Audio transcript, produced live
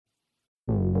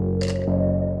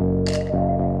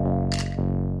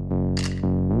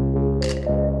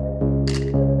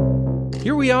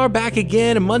Here we are back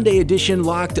again, a Monday edition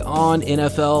Locked On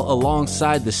NFL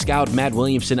alongside the scout Matt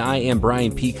Williamson. I am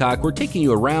Brian Peacock. We're taking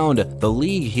you around the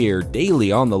league here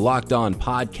daily on the Locked On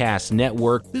Podcast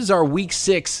Network. This is our Week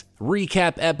 6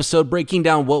 recap episode breaking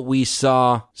down what we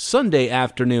saw Sunday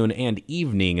afternoon and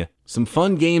evening. Some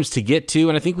fun games to get to,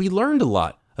 and I think we learned a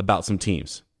lot about some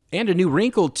teams. And a new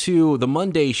wrinkle to the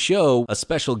Monday show, a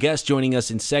special guest joining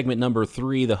us in segment number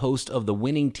 3, the host of the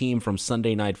winning team from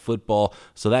Sunday Night Football.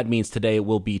 So that means today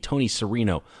will be Tony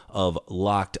Serino of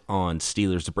Locked On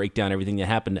Steelers to break down everything that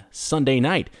happened Sunday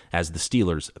night as the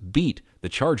Steelers beat the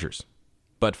Chargers.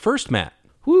 But first, Matt,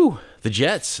 the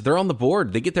Jets, they're on the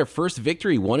board. They get their first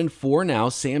victory, 1-4 now.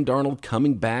 Sam Darnold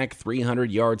coming back,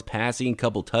 300 yards passing,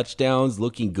 couple touchdowns,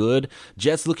 looking good.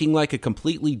 Jets looking like a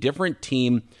completely different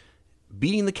team,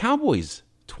 beating the Cowboys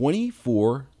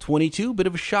 24-22. Bit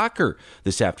of a shocker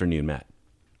this afternoon, Matt.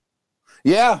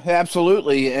 Yeah,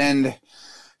 absolutely. And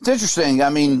it's interesting. I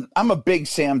mean, I'm a big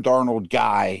Sam Darnold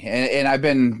guy, and I've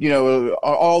been,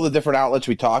 all the different outlets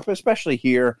we talk, but especially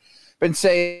here, been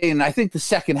saying I think the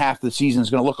second half of the season is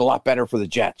going to look a lot better for the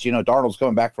Jets. Darnold's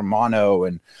coming back from mono,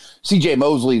 and C.J.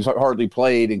 Mosley's hardly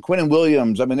played, and Quinnen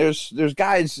Williams. I mean, there's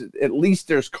guys, at least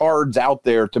there's cards out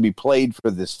there to be played for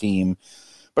this team.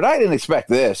 But I didn't expect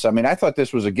this. I mean, I thought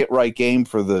this was a get-right game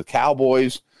for the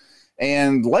Cowboys.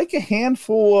 And like a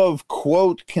handful of,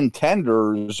 quote,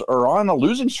 contenders are on a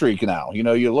losing streak now.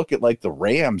 You look at like the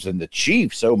Rams and the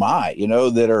Chiefs,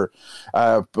 that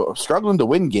are struggling to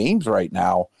win games right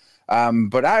now.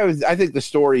 But I think the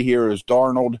story here is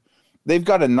Darnold. They've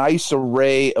got a nice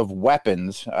array of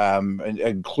weapons,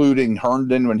 including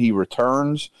Herndon when he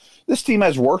returns. This team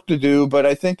has work to do, but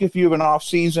I think if you have an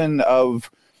offseason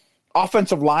of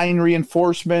offensive line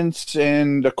reinforcements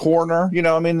and a corner,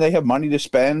 they have money to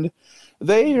spend.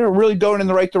 They are really going in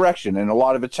the right direction, and a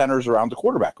lot of it centers around the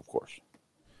quarterback, of course.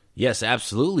 Yes,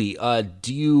 absolutely.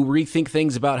 Do you rethink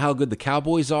things about how good the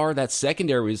Cowboys are? That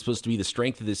secondary is supposed to be the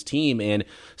strength of this team, and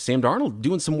Sam Darnold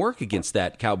doing some work against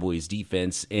that Cowboys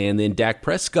defense. And then Dak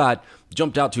Prescott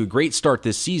jumped out to a great start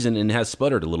this season and has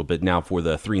sputtered a little bit now for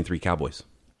the 3-3 Cowboys.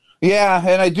 Yeah,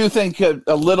 and I do think a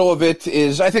little of it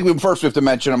is, I think we have to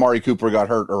mention Amari Cooper got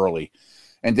hurt early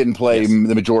and didn't play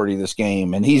the majority of this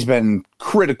game, and he's been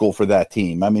critical for that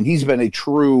team. I mean, he's been a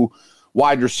true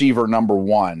wide receiver number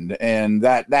one, and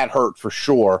that hurt for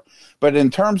sure. But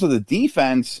in terms of the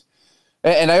defense,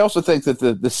 and I also think that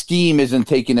the scheme isn't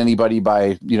taking anybody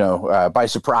by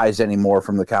surprise anymore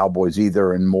from the Cowboys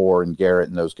either, and Moore and Garrett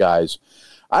and those guys.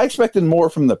 I expected more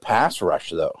from the pass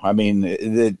rush, though. I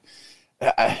mean,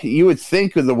 you would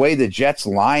think of the way the Jets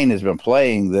line has been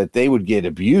playing that they would get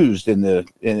abused in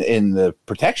the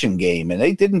protection game, and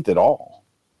they didn't at all.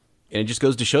 And it just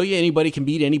goes to show you anybody can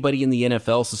beat anybody in the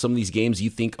NFL. So some of these games you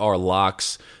think are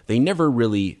locks, they never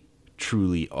really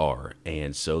truly are.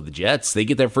 And so the Jets, they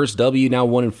get their first W, now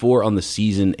 1-4 on the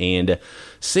season. And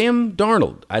Sam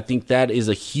Darnold, I think that is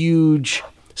a huge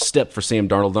step for Sam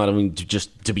Darnold, not only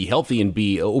to be healthy and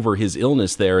be over his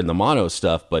illness there in the mono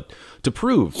stuff, but to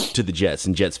prove to the Jets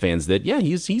and Jets fans that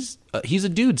he's a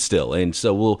dude still. And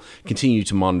so we'll continue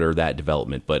to monitor that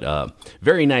development. But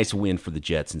very nice win for the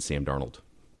Jets and Sam Darnold.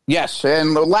 Yes,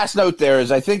 and the last note there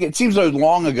is, I think it seems so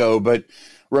long ago, but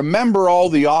remember all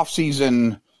the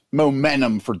offseason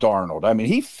momentum for Darnold. I mean,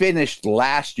 he finished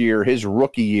last year, his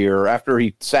rookie year, after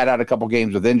he sat out a couple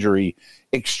games with injury,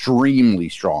 extremely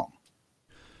strong.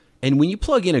 And when you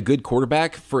plug in a good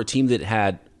quarterback for a team that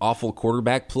had awful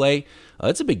quarterback play,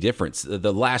 it's a big difference.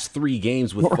 The last 3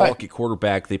 games with Falk at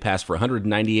quarterback, they passed for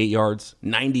 198 yards,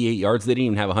 98 yards. They didn't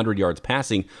even have 100 yards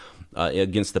passing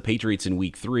against the Patriots in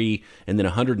week 3, and then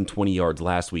 120 yards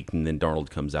last week. And then Darnold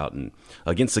comes out and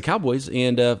against the Cowboys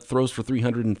and throws for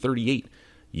 338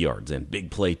 yards, and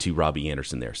big play to Robbie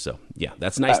Anderson there. So, yeah,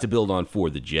 that's nice to build on for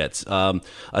the Jets. A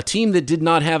team that did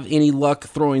not have any luck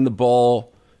throwing the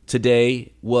ball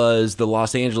today was the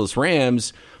Los Angeles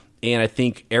Rams, and I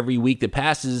think every week that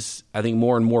passes, I think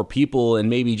more and more people, and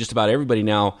maybe just about everybody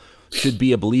now, should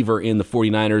be a believer in the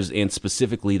 49ers, and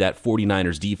specifically that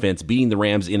 49ers defense beating the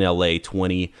Rams in LA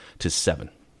 20-7.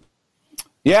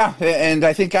 Yeah, and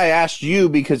I think I asked you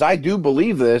because I do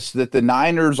believe this, that the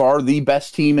Niners are the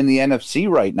best team in the NFC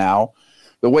right now.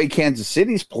 The way Kansas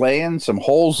City's playing, some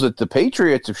holes that the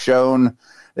Patriots have shown,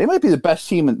 they might be the best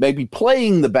team and maybe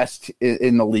playing the best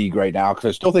in the league right now, because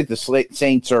I still think the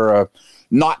Saints are a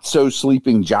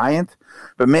not-so-sleeping giant.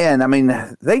 But, man, I mean,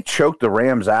 they choked the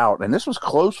Rams out, and this was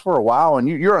close for a while, and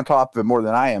you're on top of it more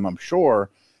than I am, I'm sure.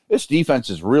 This defense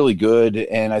is really good,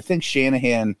 and I think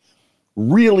Shanahan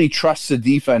really trusts the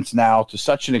defense now to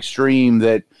such an extreme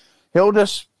that he'll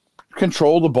just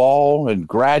control the ball and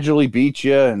gradually beat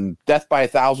you, and death by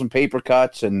 1,000 paper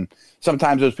cuts. And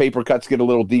sometimes those paper cuts get a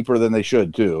little deeper than they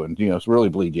should too. And, it's really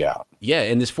bleed you out. Yeah.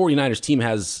 And this 49ers team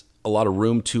has a lot of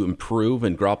room to improve,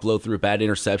 and Garoppolo threw a bad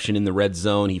interception in the red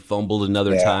zone. He fumbled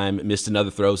another time, missed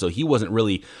another throw. So he wasn't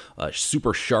really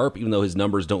super sharp, even though his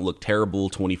numbers don't look terrible,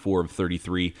 24 of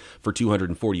 33 for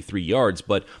 243 yards.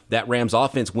 But that Rams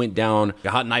offense went down a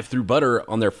hot knife through butter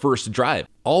on their first drive.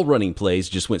 All running plays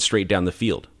just went straight down the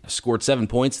field. Scored 7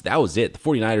 points. That was it. The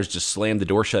 49ers just slammed the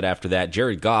door shut after that.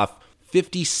 Jared Goff,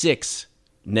 56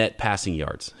 net passing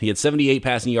yards. He had 78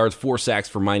 passing yards, 4 sacks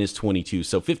for minus 22.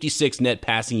 So 56 net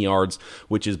passing yards,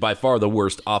 which is by far the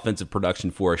worst offensive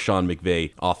production for a Sean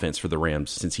McVay offense for the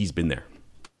Rams since he's been there.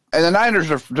 And the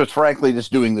Niners are just frankly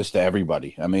just doing this to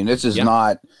everybody. I mean, this is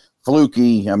not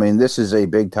fluky. I mean, this is a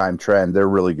big time trend. They're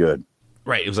really good.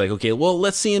 Right. It was like, okay, well,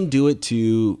 let's see him do it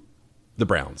to the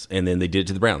Browns. And then they did it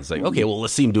to the Browns. Like, okay, well,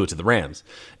 let's see him do it to the Rams.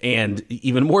 And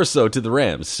even more so to the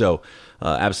Rams. So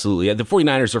absolutely. The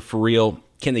 49ers are for real.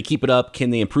 Can they keep it up? Can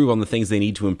they improve on the things they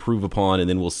need to improve upon? And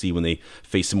then we'll see when they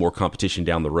face some more competition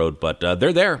down the road. But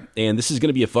they're there, and this is going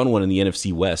to be a fun one in the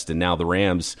NFC West. And now the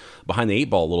Rams behind the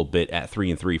 8 ball a little bit at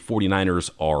 3-3.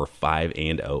 49ers are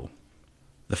 5-0.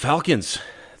 The Falcons,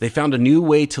 they found a new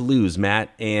way to lose, Matt,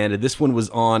 and this one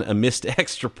was on a missed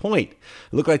extra point.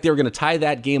 It looked like they were going to tie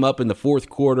that game up in the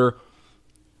fourth quarter.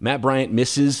 Matt Bryant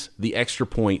misses the extra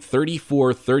point,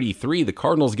 34-33. The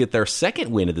Cardinals get their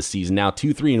second win of the season, now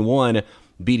 2-3-1.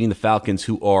 Beating the Falcons,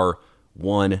 who are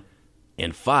 1-5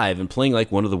 and playing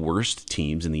like one of the worst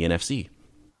teams in the NFC.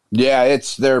 Yeah,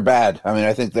 they're bad. I mean,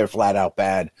 I think they're flat out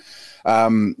bad.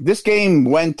 This game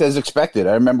went as expected.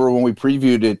 I remember when we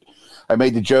previewed it, I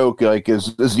made the joke, like,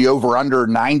 is the over-under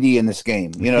 90 in this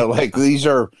game? Like, these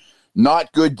are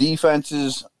not good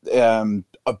defenses,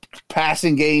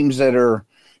 passing games that are,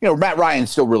 Matt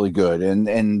Ryan's still really good,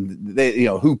 and they,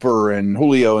 Hooper and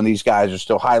Julio and these guys are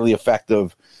still highly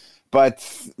effective. But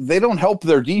they don't help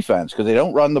their defense because they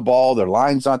don't run the ball. Their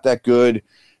line's not that good.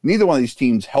 Neither one of these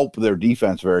teams help their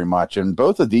defense very much, and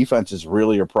both the defenses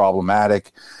really are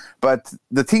problematic. But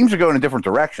the teams are going in different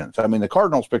directions. I mean, the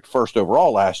Cardinals picked first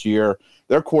overall last year.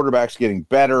 Their quarterback's getting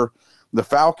better. The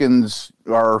Falcons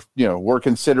are, were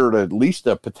considered at least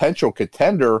a potential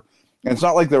contender. And it's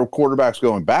not like their quarterback's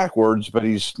going backwards, but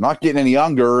he's not getting any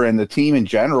younger, and the team in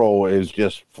general is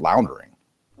just floundering.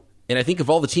 And I think of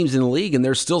all the teams in the league, and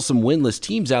there's still some winless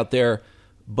teams out there,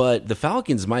 but the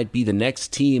Falcons might be the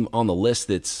next team on the list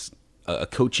that's a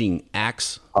coaching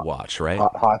axe watch, right?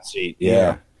 Hot seat,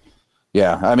 yeah.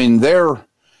 I mean,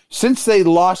 since they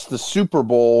lost the Super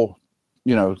Bowl,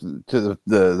 to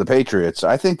the Patriots,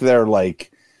 I think they're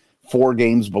like 4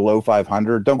 games below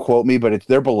 500. Don't quote me, but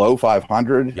they're below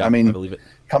 500. Yeah, I mean, I believe it.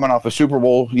 Coming off a Super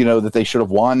Bowl, that they should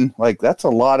have won, like that's a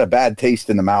lot of bad taste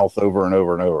in the mouth over and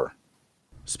over and over.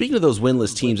 Speaking of those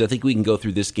winless teams, I think we can go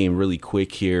through this game really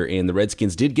quick here. And the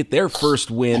Redskins did get their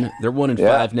first win. They're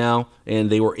 1-5 now, and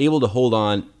they were able to hold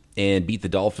on and beat the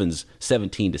Dolphins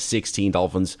 17-16.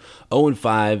 Dolphins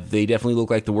 0-5. They definitely look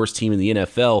like the worst team in the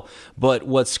NFL. But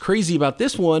what's crazy about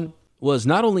this one was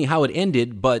not only how it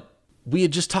ended, but we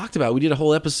had just talked about. We did a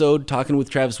whole episode talking with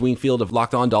Travis Wingfield of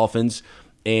Locked On Dolphins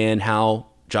and how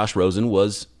Josh Rosen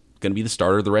was going to be the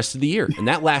starter the rest of the year, and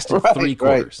that lasted 3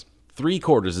 quarters. 3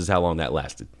 quarters is how long that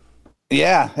lasted.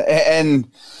 Yeah, and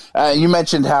you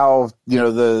mentioned how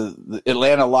the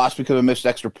Atlanta lost because of a missed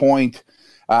extra point.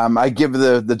 I give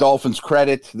the Dolphins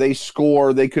credit. They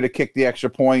score. They could have kicked the extra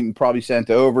point and probably sent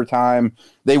to overtime.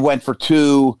 They went for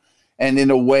 2, and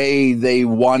in a way, they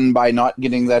won by not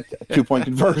getting that 2-point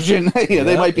conversion.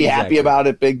 They might be happy about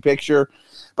it, big picture.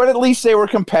 But at least they were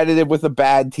competitive with a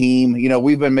bad team.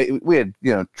 We had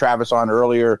Travis on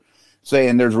earlier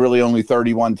saying there's really only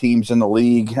 31 teams in the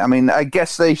league. I mean, I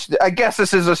guess this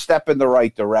is a step in the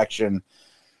right direction.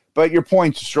 But your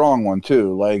point's a strong one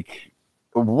too. Like,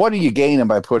 what are you gaining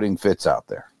by putting Fitz out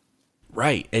there?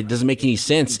 Right. It doesn't make any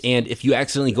sense. And if you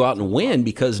accidentally go out and win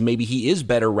because maybe he is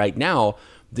better right now,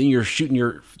 then you're shooting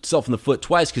yourself in the foot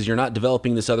twice because you're not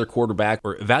developing this other quarterback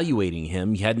or evaluating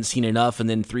him. You hadn't seen enough, and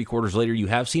then 3 quarters later you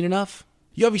have seen enough.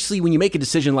 You obviously, when you make a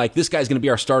decision like this guy's going to be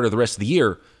our starter the rest of the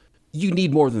year, you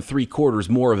need more than 3 quarters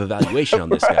more of evaluation on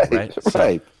this guy, right?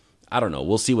 Right. I don't know.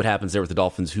 We'll see what happens there with the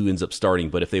Dolphins, who ends up starting.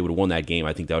 But if they would have won that game,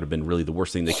 I think that would have been really the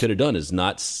worst thing they could have done, is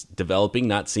not developing,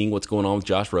 not seeing what's going on with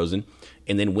Josh Rosen,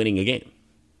 and then winning a game.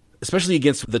 Especially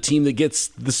against the team that gets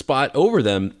the spot over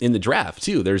them in the draft,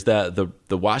 too. There's the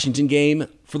Washington game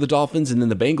for the Dolphins and then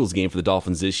the Bengals game for the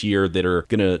Dolphins this year that are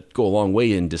going to go a long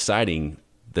way in deciding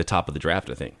the top of the draft,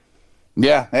 I think.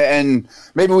 Yeah, and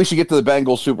maybe we should get to the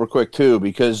Bengals super quick, too,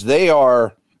 because they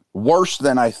are Worse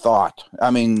than I thought.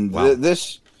 I mean, Wow.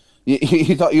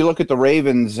 You thought, you look at the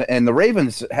Ravens, and the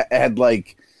Ravens had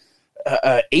like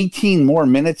 18 more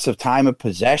minutes of time of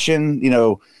possession.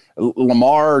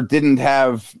 Lamar didn't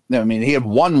have, I mean, he had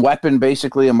one weapon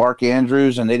basically in Mark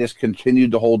Andrews, and they just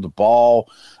continued to hold the ball.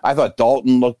 I thought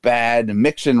Dalton looked bad.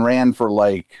 Mixon ran for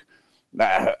like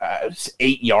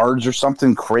 8 yards or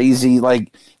something crazy.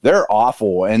 Like, they're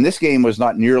awful. And this game was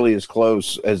not nearly as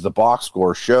close as the box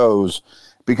score shows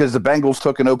because the Bengals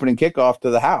took an opening kickoff to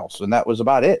the house, and that was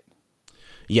about it.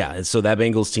 Yeah, and so that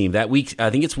Bengals team, that week, I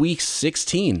think it's week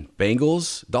 16,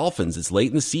 Bengals, Dolphins. It's late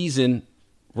in the season.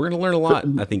 We're going to learn a lot,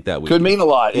 I think, that week. Could mean a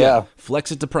lot, yeah.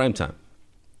 Flex it to primetime.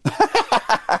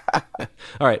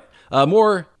 All right,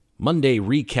 more Monday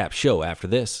recap show after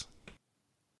this.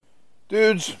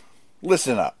 Dudes,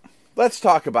 listen up. Let's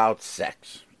talk about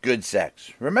sex. Good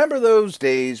sex. Remember those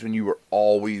days when you were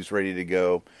always ready to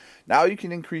go? Now you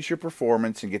can increase your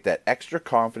performance and get that extra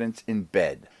confidence in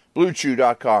bed.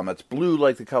 BlueChew.com. That's blue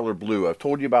like the color blue. I've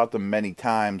told you about them many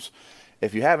times.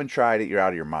 If you haven't tried it, you're out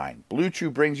of your mind. Blue Chew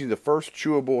brings you the first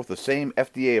chewable with the same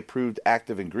FDA-approved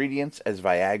active ingredients as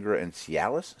Viagra and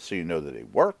Cialis, so you know that they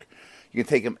work. You can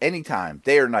take them anytime,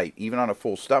 day or night, even on a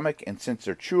full stomach, and since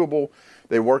they're chewable,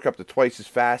 they work up to twice as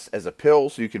fast as a pill,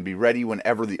 so you can be ready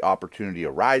whenever the opportunity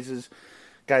arises.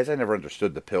 Guys, I never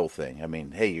understood the pill thing. I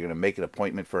mean, hey, you're going to make an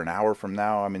appointment for an hour from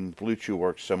now? I mean, Blue Chew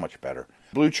works so much better.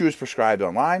 Blue Chew is prescribed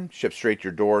online, shipped straight to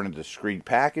your door in a discreet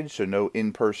package, so no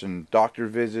in-person doctor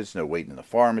visits, no waiting in the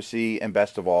pharmacy, and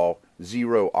best of all,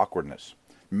 zero awkwardness.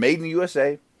 Made in the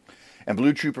USA, and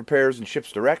Blue Chew prepares and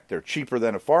ships direct. They're cheaper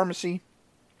than a pharmacy.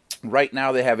 Right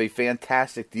now, they have a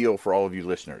fantastic deal for all of you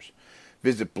listeners.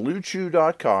 Visit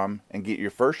BlueChew.com and get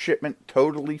your first shipment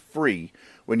totally free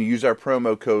when you use our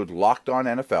promo code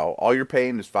LOCKEDONNFL. All you're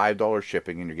paying is $5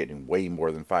 shipping, and you're getting way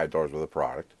more than $5 worth of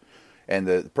product. And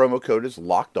the promo code is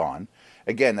Locked On.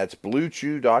 Again, that's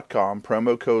BlueChew.com,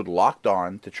 promo code Locked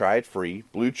On to try it free.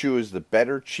 Blue Chew is the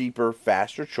better, cheaper,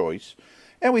 faster choice.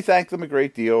 And we thank them a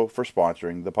great deal for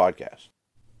sponsoring the podcast.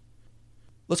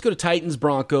 Let's go to Titans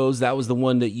Broncos. That was the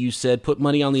one that you said put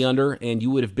money on the under, and you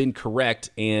would have been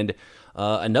correct. And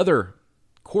another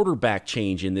quarterback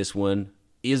change in this one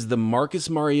is the Marcus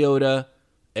Mariota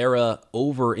era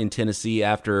over in Tennessee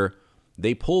after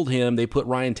they pulled him. They put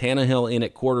Ryan Tannehill in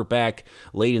at quarterback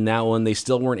late in that one. They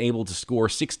still weren't able to score.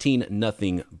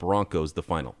 16-0 Broncos, the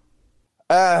final.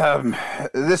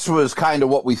 This was kind of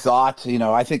what we thought.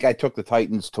 I think I took the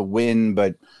Titans to win,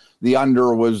 but the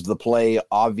under was the play,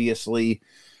 obviously.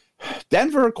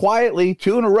 Denver quietly,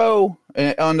 2 in a row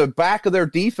on the back of their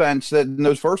defense that in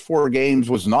those first 4 games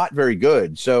was not very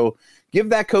good. So give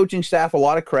that coaching staff a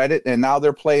lot of credit, and now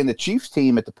they're playing the Chiefs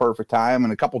team at the perfect time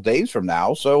in a couple days from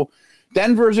now. So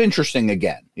Denver's interesting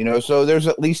again, so there's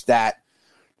at least that.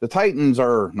 The Titans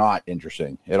are not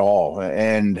interesting at all.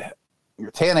 And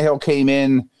Tannehill came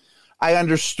in. I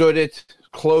understood it.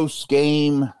 Close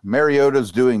game.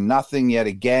 Mariota's doing nothing yet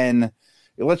again.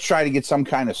 Let's try to get some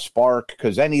kind of spark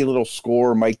because any little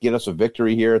score might get us a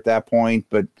victory here at that point.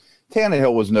 But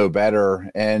Tannehill was no better.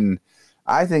 And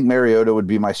I think Mariota would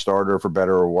be my starter for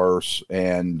better or worse.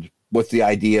 And with the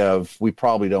idea of we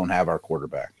probably don't have our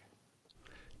quarterback.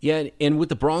 Yeah, and with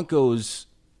the Broncos,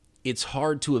 it's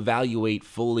hard to evaluate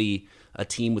fully a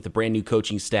team with a brand new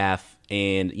coaching staff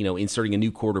and, inserting a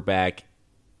new quarterback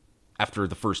after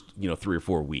the first, 3 or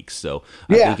 4 weeks. So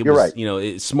I think it was, right.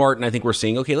 It's smart. And I think we're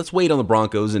saying, okay, let's wait on the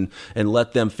Broncos and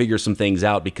let them figure some things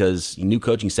out because new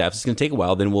coaching staff is going to take a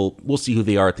while. Then we'll see who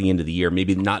they are at the end of the year.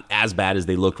 Maybe not as bad as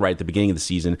they looked right at the beginning of the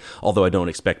season, although I don't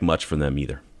expect much from them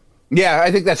either. Yeah,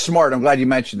 I think that's smart. I'm glad you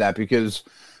mentioned that because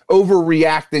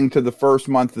overreacting to the first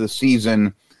month of the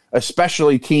season,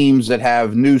 especially teams that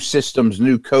have new systems,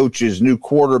 new coaches, new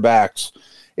quarterbacks,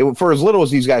 for as little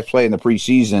as these guys play in the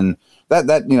preseason,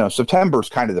 that September is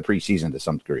kind of the preseason to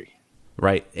some degree.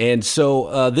 Right. And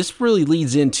so this really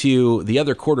leads into the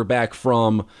other quarterback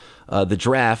from the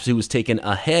draft who was taken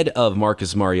ahead of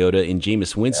Marcus Mariota in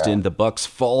Jameis Winston. Yeah. The Bucs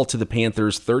fall to the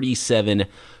Panthers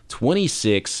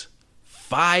 37-26.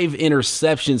 5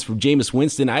 interceptions from Jameis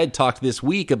Winston. I had talked this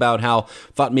week about how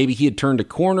thought maybe he had turned a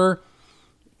corner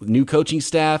with new coaching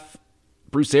staff,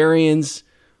 Bruce Arians,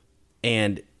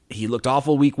 and he looked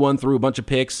awful week 1, threw a bunch of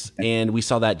picks, and we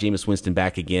saw that Jameis Winston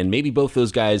back again. Maybe both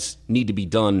those guys need to be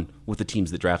done with the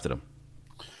teams that drafted him.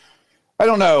 I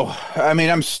don't know. I mean,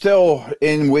 I'm still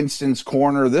in Winston's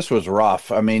corner. This was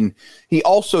rough. I mean, he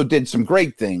also did some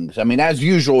great things. I mean, as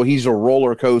usual, he's a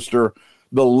roller coaster.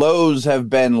 The lows have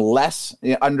been less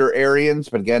under Arians,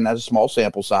 but again, that's a small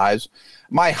sample size.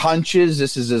 My hunch is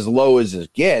this is as low as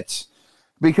it gets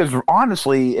because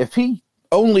honestly, if he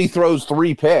only throws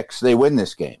 3 picks, they win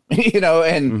this game.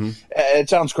 And it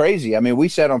sounds crazy. I mean, we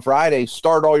said on Friday,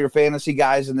 start all your fantasy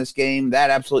guys in this game. That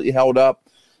absolutely held up,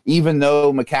 even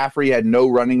though McCaffrey had no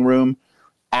running room.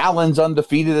 Allen's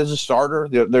undefeated as a starter.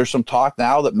 There's some talk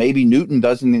now that maybe Newton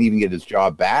doesn't even get his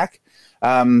job back.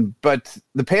 But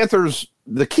the Panthers,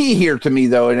 the key here to me,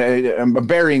 though, and I'm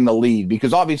burying the lead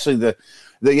because obviously the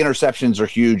interceptions are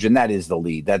huge, and that is the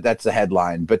lead. That's the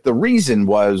headline. But the reason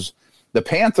was the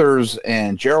Panthers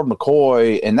and Gerald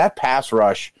McCoy and that pass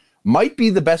rush might be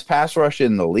the best pass rush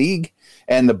in the league,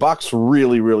 and the Bucs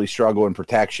really, really struggle in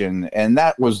protection, and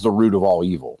that was the root of all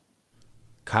evil.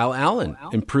 Kyle Allen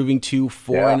improving to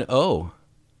 4-0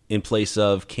 in place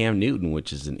of Cam Newton,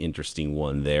 which is an interesting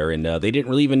one there. And they didn't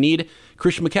really even need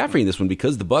Christian McCaffrey in this one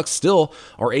because the Bucs still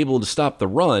are able to stop the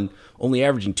run, only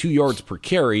averaging 2 yards per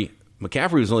carry.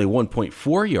 McCaffrey was only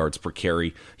 1.4 yards per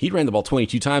carry. He ran the ball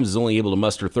 22 times, is only able to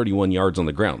muster 31 yards on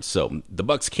the ground. So the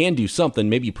Bucs can do something.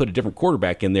 Maybe you put a different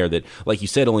quarterback in there that, like you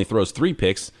said, only throws 3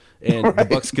 picks, and the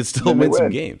Bucs could still win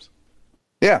some games.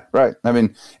 Yeah, right. I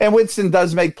mean, and Winston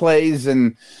does make plays,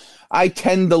 and I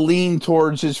tend to lean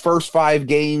towards his first 5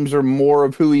 games or more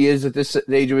of who he is at this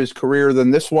stage of his career than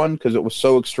this one because it was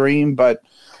so extreme, but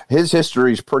his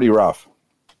history is pretty rough.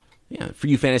 Yeah, for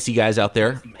you fantasy guys out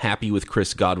there, happy with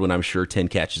Chris Godwin, I'm sure. 10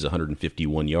 catches,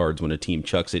 151 yards. When a team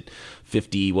chucks it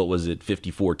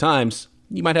 54 times,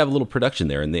 you might have a little production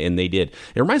there, and they did.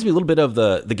 It reminds me a little bit of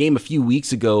the game a few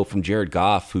weeks ago from Jared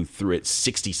Goff, who threw it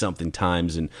 60-something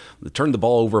times and turned the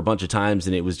ball over a bunch of times,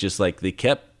 and it was just like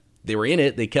they were in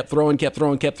it. They kept throwing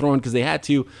because they had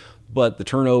to, but the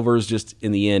turnovers just,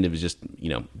 in the end, it was just,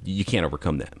 you can't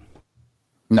overcome that.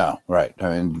 No, right.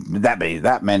 I mean,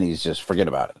 that many is just forget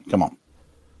about it. Come on.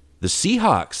 The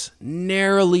Seahawks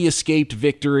narrowly escaped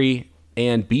victory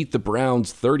and beat the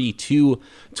Browns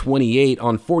 32-28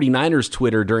 on 49ers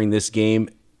Twitter during this game.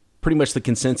 Pretty much the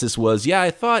consensus was,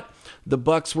 I thought the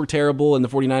Bucs were terrible and the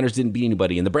 49ers didn't beat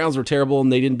anybody, and the Browns were terrible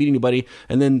and they didn't beat anybody,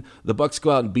 and then the Bucs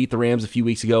go out and beat the Rams a few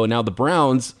weeks ago, and now the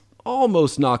Browns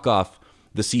almost knock off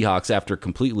the Seahawks after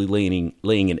completely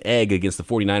laying an egg against the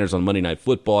 49ers on Monday Night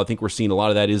Football. I think we're seeing a lot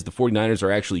of that is the 49ers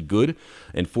are actually good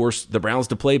and force the Browns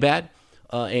to play bad,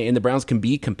 and the Browns can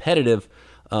be competitive.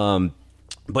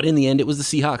 But in the end, it was the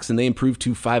Seahawks, and they improved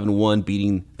to 5-1,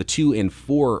 beating the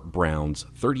 2-4 Browns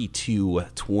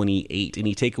 32-28.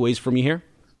 Any takeaways from you here?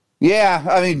 Yeah,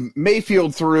 I mean,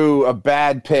 Mayfield threw a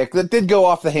bad pick that did go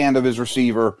off the hand of his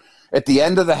receiver at the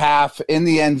end of the half in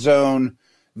the end zone.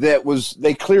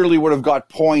 They clearly would have got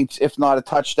points, if not a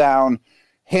touchdown.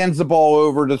 Hands the ball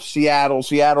over to Seattle.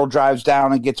 Seattle drives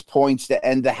down and gets points to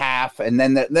end the half, and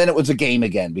then it was a game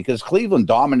again because Cleveland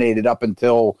dominated up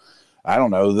until, I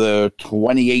don't know, the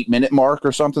 28-minute mark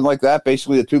or something like that.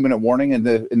 Basically, a 2-minute warning in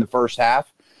the first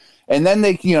half, and then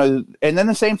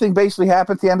the same thing basically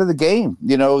happened at the end of the game.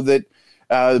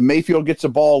 Mayfield gets a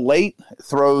ball late,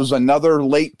 throws another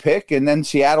late pick, and then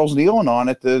Seattle's kneeling on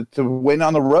it to win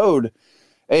on the road.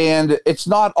 And it's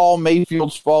not all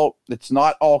Mayfield's fault. It's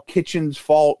not all Kitchens'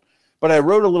 fault. But I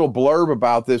wrote a little blurb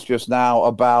about this just now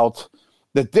about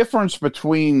the difference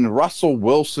between Russell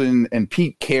Wilson and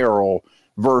Pete Carroll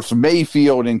versus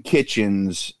Mayfield and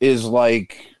Kitchens is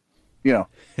like,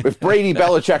 if Brady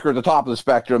Belichick are at the top of the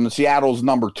spectrum, the Seattle's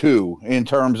number 2 in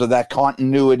terms of that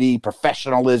continuity,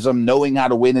 professionalism, knowing how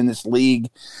to win in this league.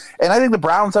 And I think the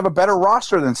Browns have a better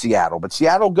roster than Seattle. But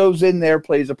Seattle goes in there,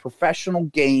 plays a professional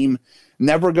game,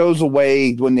 never goes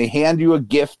away. When they hand you a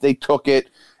gift, they took it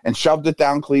and shoved it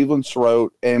down Cleveland's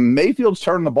throat. And Mayfield's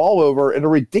turned the ball over at a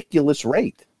ridiculous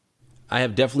rate. I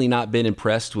have definitely not been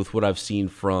impressed with what I've seen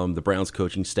from the Browns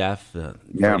coaching staff.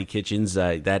 Freddie Kitchens,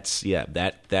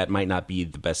 that might not be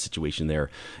the best situation there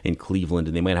in Cleveland,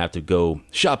 and they might have to go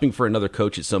shopping for another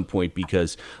coach at some point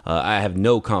because I have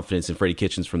no confidence in Freddie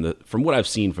Kitchens from what I've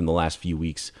seen from the last few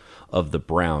weeks of the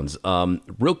Browns.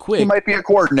 Real quick, he might be a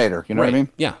coordinator. You know what I mean?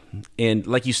 Yeah, and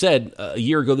like you said, a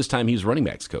year ago this time he was running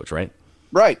backs coach, right?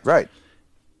 Right.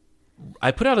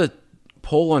 I put out a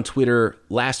poll on Twitter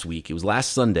last week. It was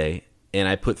last Sunday. And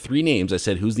I put 3 names. I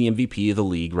said, who's the MVP of the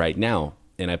league right now?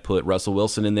 And I put Russell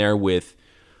Wilson in there with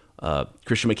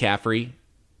Christian McCaffrey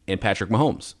and Patrick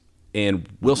Mahomes. And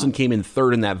Wilson came in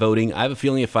 3rd in that voting. I have a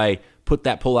feeling if I put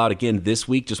that poll out again this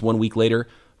week, just 1 week later,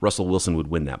 Russell Wilson would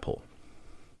win that poll.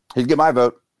 He'd get my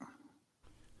vote.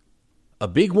 A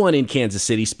big one in Kansas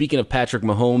City. Speaking of Patrick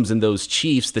Mahomes and those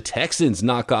Chiefs, the Texans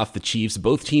knock off the Chiefs.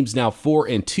 Both teams now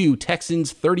 4-2.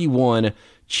 Texans 31,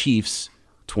 Chiefs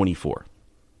 24.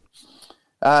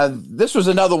 This was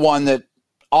another one that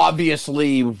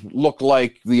obviously looked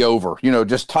like the over.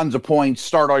 Just tons of points.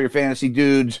 Start all your fantasy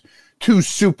dudes. two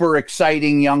super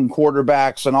exciting young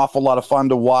quarterbacks, an awful lot of fun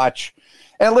to watch.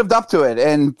 And it lived up to it.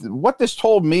 And what this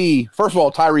told me, first of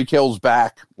all, Tyreek Hill's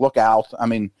back. Look out. I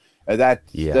mean,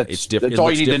 that's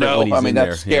all you need to know. I mean,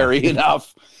 that's scary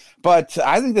enough. But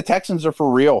I think the Texans are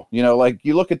for real. You know, like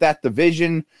you look at that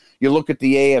division, you look at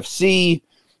the AFC,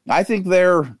 I think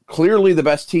they're clearly the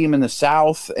best team in the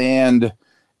South and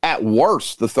at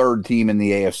worst the third team in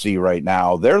the AFC right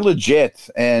now. They're legit,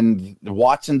 and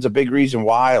Watson's a big reason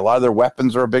why. A lot of their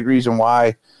weapons are a big reason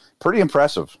why. Pretty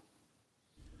impressive.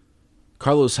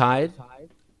 Carlos Hyde,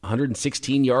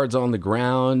 116 yards on the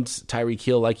ground. Tyreek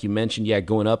Hill, like you mentioned,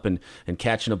 going up and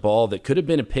catching a ball that could have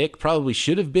been a pick, probably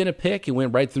should have been a pick. It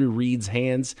went right through Reed's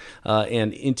hands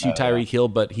and into Tyreek Hill,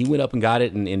 but he went up and got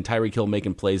it, and Tyreek Hill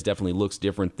making plays definitely looks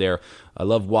different there. I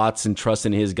love Watson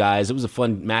trusting his guys. It was a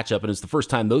fun matchup, and it's the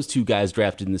first time those two guys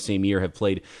drafted in the same year have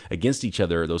played against each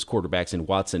other, those quarterbacks in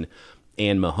Watson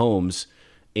and Mahomes.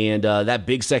 And that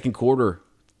big second quarter,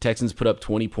 Texans put up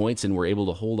 20 points and were able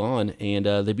to hold on, and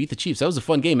they beat the Chiefs. That was a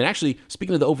fun game. And actually,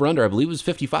 speaking of the over-under, I believe it was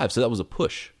 55, so that was a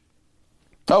push.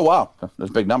 Oh, wow.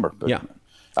 That's a big number. But, you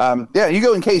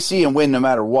go in KC and win no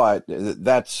matter what.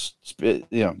 That's,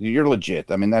 you're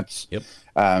legit. I mean, that's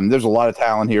there's a lot of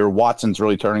talent here. Watson's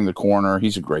really turning the corner.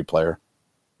 He's a great player.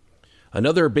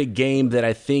 Another big game that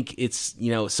I think it's,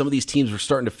 some of these teams were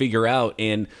starting to figure out,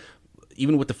 and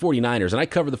even with the 49ers, and I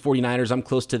cover the 49ers, I'm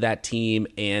close to that team,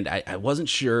 and I wasn't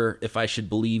sure if I should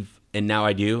believe, and now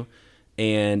I do.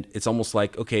 And it's almost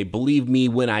like, okay, believe me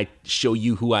when I show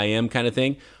you who I am kind of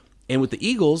thing. And with the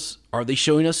Eagles, are they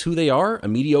showing us who they are? A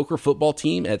mediocre football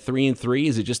team at 3-3?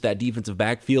 Is it just that defensive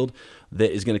backfield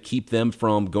that is going to keep them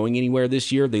from going anywhere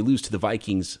this year? They lose to the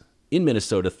Vikings in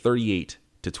Minnesota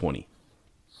 38-20.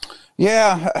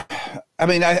 Yeah, I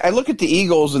mean, I look at the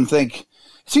Eagles and think,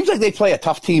 it seems like they play a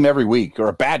tough team every week or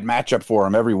a bad matchup for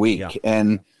them every week. Yeah.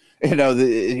 And,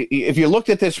 if you looked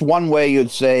at this one way, you'd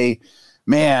say,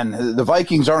 man, the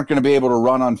Vikings aren't going to be able to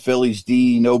run on Philly's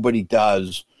D. Nobody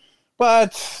does.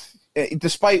 But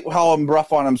despite how I'm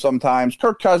rough on him sometimes,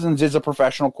 Kirk Cousins is a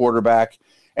professional quarterback,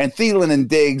 and Thielen and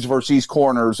Diggs versus these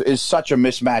corners is such a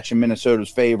mismatch in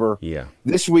Minnesota's favor. Yeah.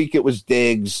 This week it was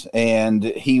Diggs, and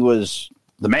he was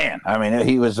the man. I mean,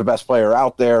 he was the best player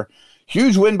out there.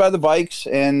 Huge win by the Vikes,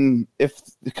 and if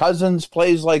Cousins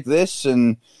plays like this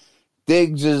and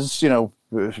Diggs is, and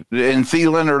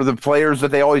Thielen are the players that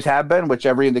they always have been, which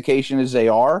every indication is they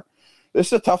are, this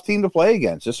is a tough team to play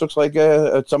against. This looks like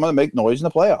someone to make noise in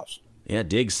the playoffs. Yeah,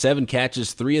 Diggs, 7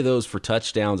 catches, 3 of those for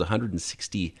touchdowns,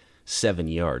 167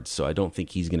 yards. So I don't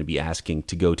think he's going to be asking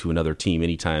to go to another team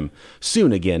anytime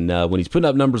soon again. When he's putting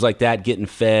up numbers like that, getting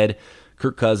fed,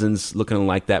 Kirk Cousins looking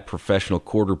like that professional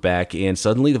quarterback, and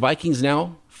suddenly the Vikings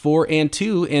now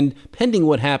 4-2, and pending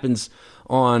what happens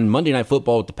on Monday Night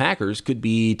Football with the Packers, could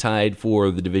be tied for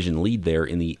the division lead there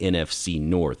in the NFC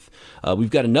North.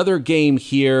 We've got another game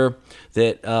here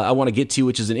that I want to get to,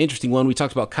 which is an interesting one. We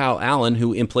talked about Kyle Allen,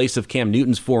 who in place of Cam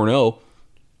Newton's 4-0,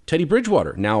 Teddy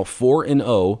Bridgewater now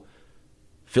 4-0.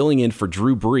 Filling in for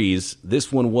Drew Brees. This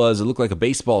one it looked like a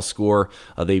baseball score.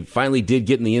 They finally did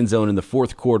get in the end zone in the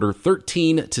fourth quarter.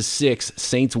 13-6,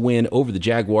 Saints win over the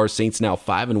Jaguars. Saints now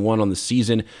 5-1 on the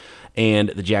season, and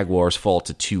the Jaguars fall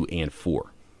to 2-4.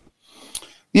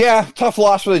 Yeah, tough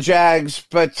loss for the Jags,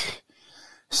 but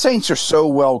Saints are so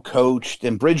well coached,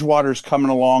 and Bridgewater's coming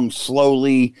along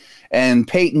slowly, and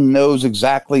Peyton knows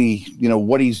exactly,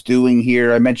 what he's doing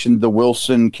here. I mentioned the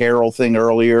Wilson Carroll thing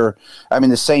earlier. I mean,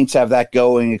 the Saints have that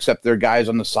going, except their guys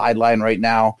on the sideline right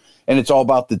now, and it's all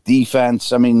about the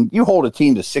defense. I mean, you hold a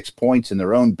team to 6 points in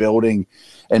their own building,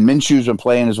 and Minshew's been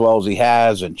playing as well as he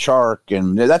has, and Chark,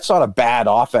 and that's not a bad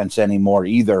offense anymore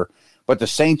either. But the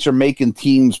Saints are making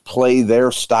teams play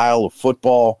their style of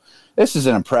football. This is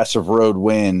an impressive road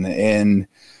win, and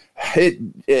it,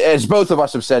 as both of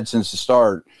us have said since the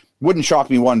start, wouldn't shock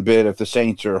me one bit if the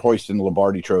Saints are hoisting the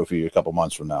Lombardi Trophy a couple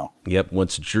months from now. Yep,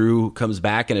 once Drew comes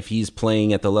back, and if he's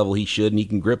playing at the level he should and he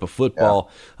can grip a football,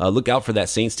 look out for that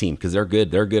Saints team, because they're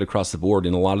good. They're good across the board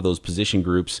in a lot of those position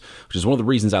groups, which is one of the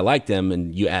reasons I like them.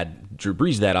 And you add Drew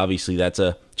Brees to that, obviously, that's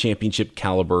a championship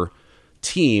caliber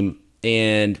team.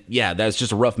 And, yeah, that's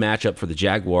just a rough matchup for the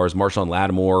Jaguars. Marshawn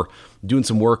Lattimore doing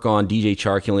some work on DJ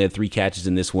Chark. He only had 3 catches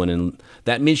in this one. And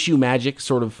that Minshew magic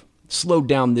sort of slowed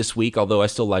down this week, although I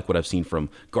still like what I've seen from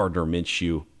Gardner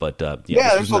Minshew. But,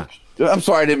 I'm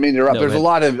sorry, I didn't mean to interrupt. There's a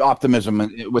lot of optimism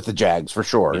with the Jags, for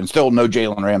sure, and still no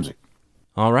Jalen Ramsey.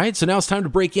 All right, so now it's time to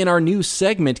break in our new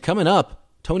segment. Coming up,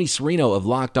 Tony Serino of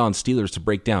Locked On Steelers to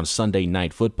break down Sunday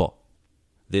Night Football.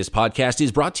 This podcast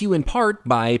is brought to you in part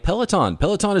by Peloton.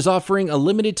 Peloton is offering a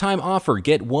limited time offer.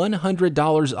 Get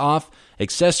 $100 off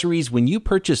accessories when you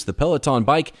purchase the Peloton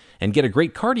bike and get a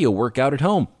great cardio workout at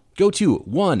home. Go to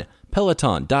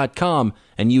onepeloton.com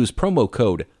and use promo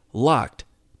code LOCKED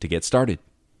to get started.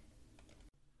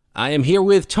 I am here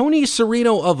with Tony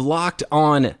Serino of Locked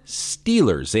On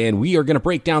Steelers, and we are going to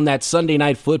break down that Sunday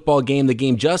night football game. The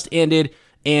game just ended,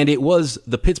 and it was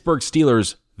the Pittsburgh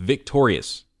Steelers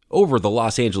victorious over the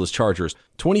Los Angeles Chargers.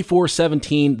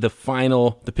 24-17, the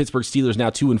final. The Pittsburgh Steelers now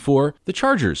 2-4. The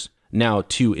Chargers now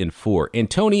 2-4.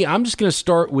 And Tony, I'm just going to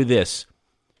start with this.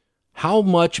 How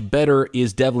much better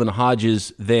is Devlin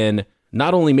Hodges than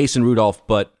not only Mason Rudolph,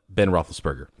 but Ben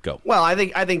Roethlisberger? Go. Well, I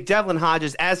think Devlin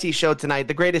Hodges, as he showed tonight,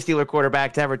 the greatest Steeler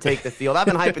quarterback to ever take the field. I've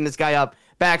been hyping this guy up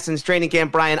back since training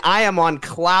camp, Brian. I am on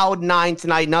cloud 9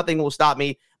 tonight. Nothing will stop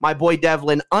me. My boy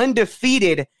Devlin,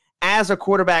 undefeated as a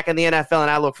quarterback in the NFL,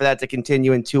 and I look for that to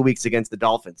continue in 2 weeks against the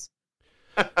Dolphins.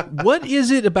 What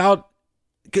is it about?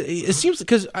 It seems,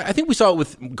 because I think we saw it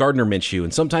with Gardner Minshew,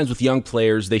 and sometimes with young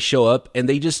players, they show up and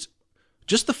they just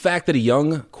the fact that a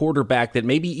young quarterback that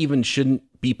maybe even shouldn't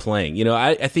be playing. You know,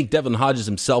 I think Devlin Hodges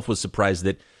himself was surprised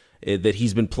that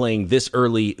he's been playing this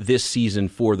early this season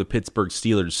for the Pittsburgh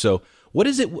Steelers. So what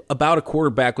is it about a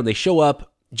quarterback when they show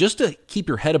up just to keep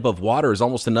your head above water is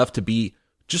almost enough to be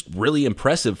just really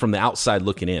impressive from the outside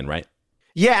looking in, right?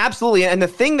 Yeah, absolutely. And the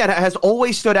thing that has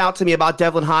always stood out to me about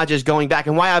Devlin Hodges going back,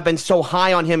 and why I've been so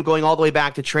high on him going all the way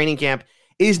back to training camp,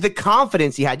 is the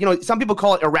confidence he had. You know, some people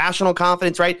call it irrational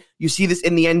confidence, right? You see this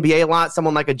in the NBA a lot,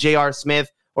 someone like a J.R. Smith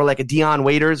or like a Deion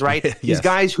Waiters, right? Yes. These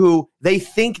guys who they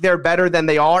think they're better than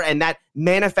they are, and that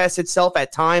manifests itself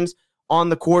at times on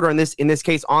the court, or in this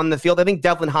case on the field. I think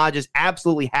Devlin Hodges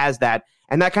absolutely has that,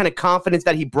 and that kind of confidence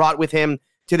that he brought with him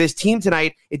to this team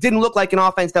tonight. It didn't look like an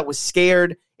offense that was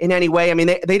scared in any way. I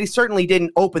mean, they certainly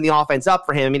didn't open the offense up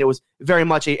for him. I mean, it was very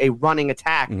much a running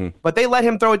attack, but they let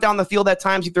him throw it down the field at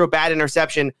times. He threw a bad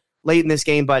interception late in this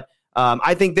game, but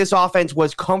I think this offense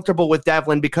was comfortable with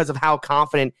Devlin because of how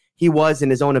confident he was in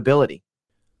his own ability.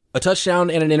 A touchdown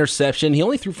and an interception. He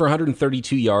only threw for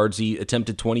 132 yards. He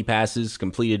attempted 20 passes,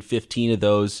 completed 15 of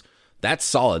those. That's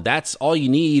solid. That's all you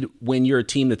need when you're a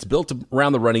team that's built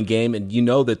around the running game and you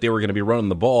know that they were going to be running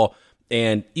the ball.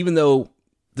 And even though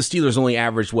the Steelers only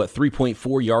averaged,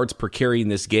 3.4 yards per carry in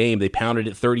this game, they pounded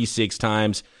it 36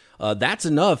 times. That's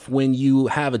enough when you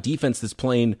have a defense that's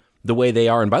playing the way they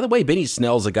are. And by the way, Benny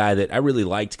Snell's a guy that I really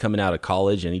liked coming out of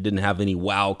college, and he didn't have any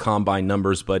wow combine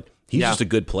numbers, but he's just a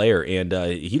good player, and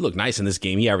he looked nice in this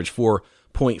game. He averaged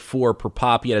 4.4 per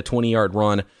pop. He had a 20-yard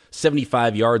run,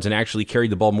 75 yards, and actually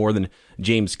carried the ball more than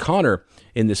James Conner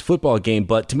in this football game.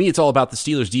 But to me, it's all about the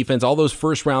Steelers' defense, all those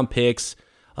first-round picks,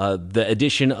 the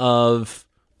addition of,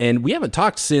 and we haven't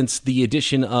talked since the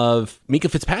addition of Minkah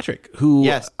Fitzpatrick, who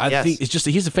I think is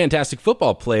he's a fantastic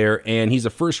football player, and he's a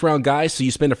first-round guy, so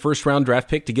you spend a first-round draft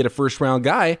pick to get a first-round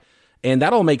guy, and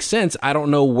that all makes sense. I don't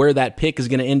know where that pick is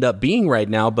going to end up being right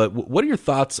now, but what are your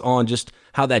thoughts on just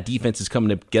how that defense is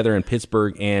coming together in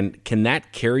Pittsburgh, and can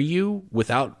that carry you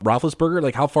without Roethlisberger?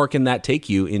 Like, how far can that take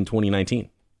you in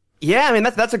 2019? Yeah, I mean,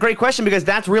 that's a great question, because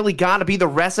that's really got to be the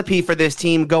recipe for this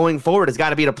team going forward. It's got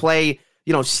to be to play,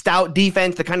 stout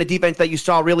defense, the kind of defense that you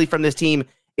saw really from this team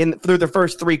through the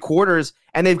first 3 quarters,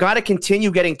 and they've got to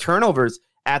continue getting turnovers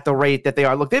at the rate that they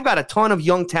are. Look, they've got a ton of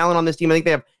young talent on this team. I think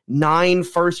they have 9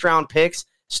 first-round picks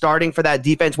starting for that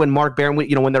defense when Mark Barron,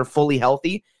 when they're fully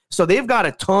healthy. So they've got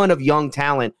a ton of young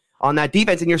talent on that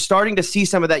defense, and you're starting to see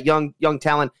some of that young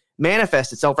talent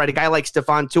manifest itself, right? A guy like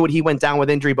Stephon Tuitt, he went down with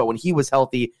injury, but when he was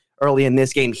healthy early in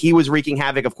this game, he was wreaking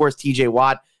havoc. Of course, TJ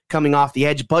Watt coming off the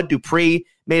edge. Bud Dupree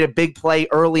made a big play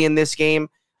early in this game.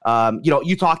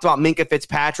 You talked about Minkah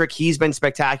Fitzpatrick. He's been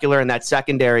spectacular in that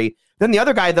secondary. Then the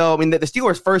other guy, though, I mean, the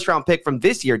Steelers' first-round pick from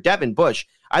this year, Devin Bush,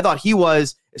 I thought he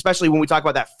was, especially when we talk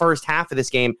about that first half of this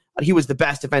game, he was the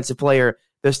best defensive player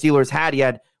the Steelers had. He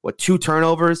had, 2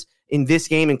 turnovers in this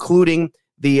game, including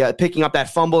the picking up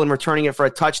that fumble and returning it for a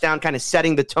touchdown, kind of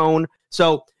setting the tone.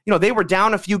 So, they were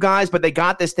down a few guys, but they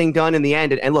got this thing done in the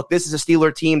end. And look, this is a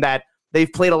Steeler team that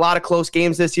they've played a lot of close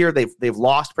games this year. They've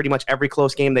lost pretty much every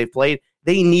close game they've played.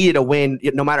 They needed a win,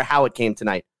 no matter how it came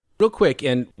tonight. Real quick,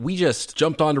 and we just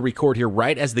jumped on to record here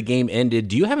right as the game ended.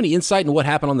 Do you have any insight into what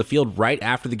happened on the field right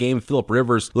after the game? Phillip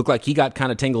Rivers looked like he got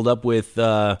kind of tangled up with...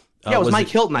 it was Mike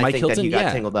Hilton, I think, that he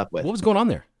got tangled up with. What was going on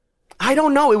there? I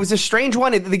don't know. It was a strange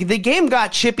one. The game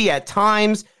got chippy at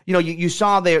times. You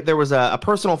saw there was a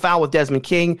personal foul with Desmond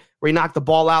King where he knocked the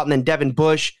ball out, and then Devin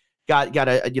Bush got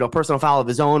a personal foul of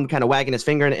his own, kind of wagging his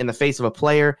finger in the face of a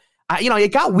player.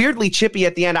 It got weirdly chippy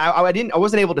at the end. I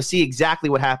wasn't able to see exactly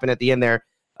what happened at the end there.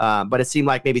 But it seemed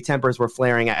like maybe tempers were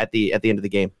flaring at the end of the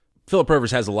game. Philip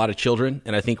Rivers has a lot of children,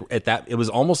 and I think at that it was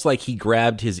almost like he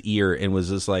grabbed his ear and was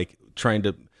just like trying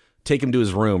to take him to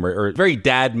his room, or a very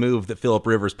dad move that Philip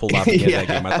Rivers pulled off at the end of that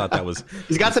game. I thought that was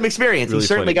he's got some experience. Really he's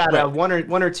certainly funny. got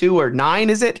one or two or 9,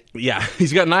 is it? Yeah,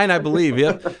 he's got 9, I believe.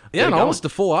 Yeah, and almost a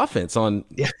full offense on.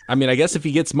 Yeah. I mean, I guess if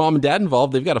he gets mom and dad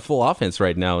involved, they've got a full offense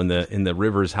right now in the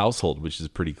Rivers household, which is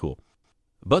pretty cool.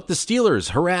 But the Steelers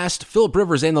harassed Philip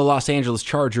Rivers and the Los Angeles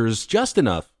Chargers just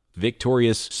enough.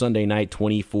 Victorious Sunday night,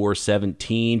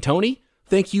 24-17. Tony,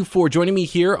 thank you for joining me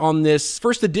here on this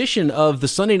first edition of the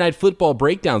Sunday Night Football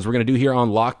Breakdowns we're going to do here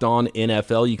on Locked On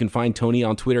NFL. You can find Tony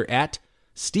on Twitter at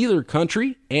Steeler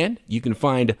Country, and you can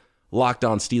find Locked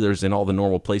On Steelers in all the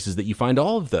normal places that you find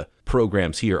all of the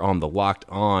programs here on the Locked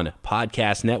On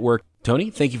Podcast Network. Tony,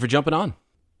 thank you for jumping on.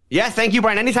 Yeah, thank you,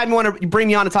 Brian. Anytime you want to bring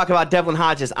me on to talk about Devlin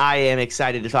Hodges, I am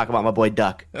excited to talk about my boy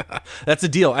Duck. That's a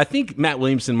deal. I think Matt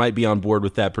Williamson might be on board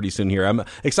with that pretty soon here. I'm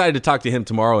excited to talk to him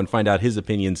tomorrow and find out his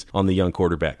opinions on the young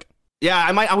quarterback.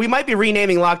 Yeah, we might be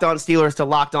renaming Locked On Steelers to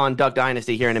Locked On Duck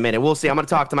Dynasty here in a minute. We'll see. I'm going to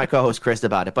talk to my co-host Chris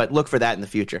about it, but look for that in the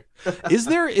future. Is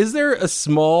there a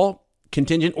small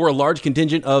contingent or a large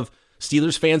contingent of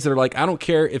Steelers fans that are like, I don't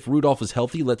care if Rudolph is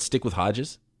healthy, let's stick with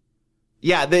Hodges?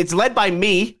 Yeah, it's led by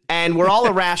me, and we're all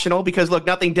irrational because, look,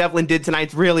 nothing Devlin did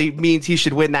tonight really means he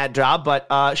should win that job.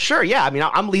 But sure, yeah, I mean,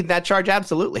 I'm leading that charge,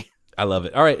 absolutely. I love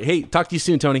it. All right, hey, talk to you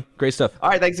soon, Tony. Great stuff. All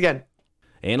right, thanks again.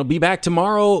 And I'll be back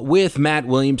tomorrow with Matt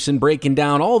Williamson breaking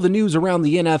down all the news around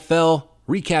the NFL,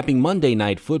 recapping Monday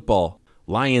Night Football,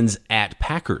 Lions at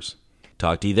Packers.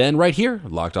 Talk to you then right here,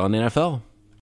 Locked On NFL.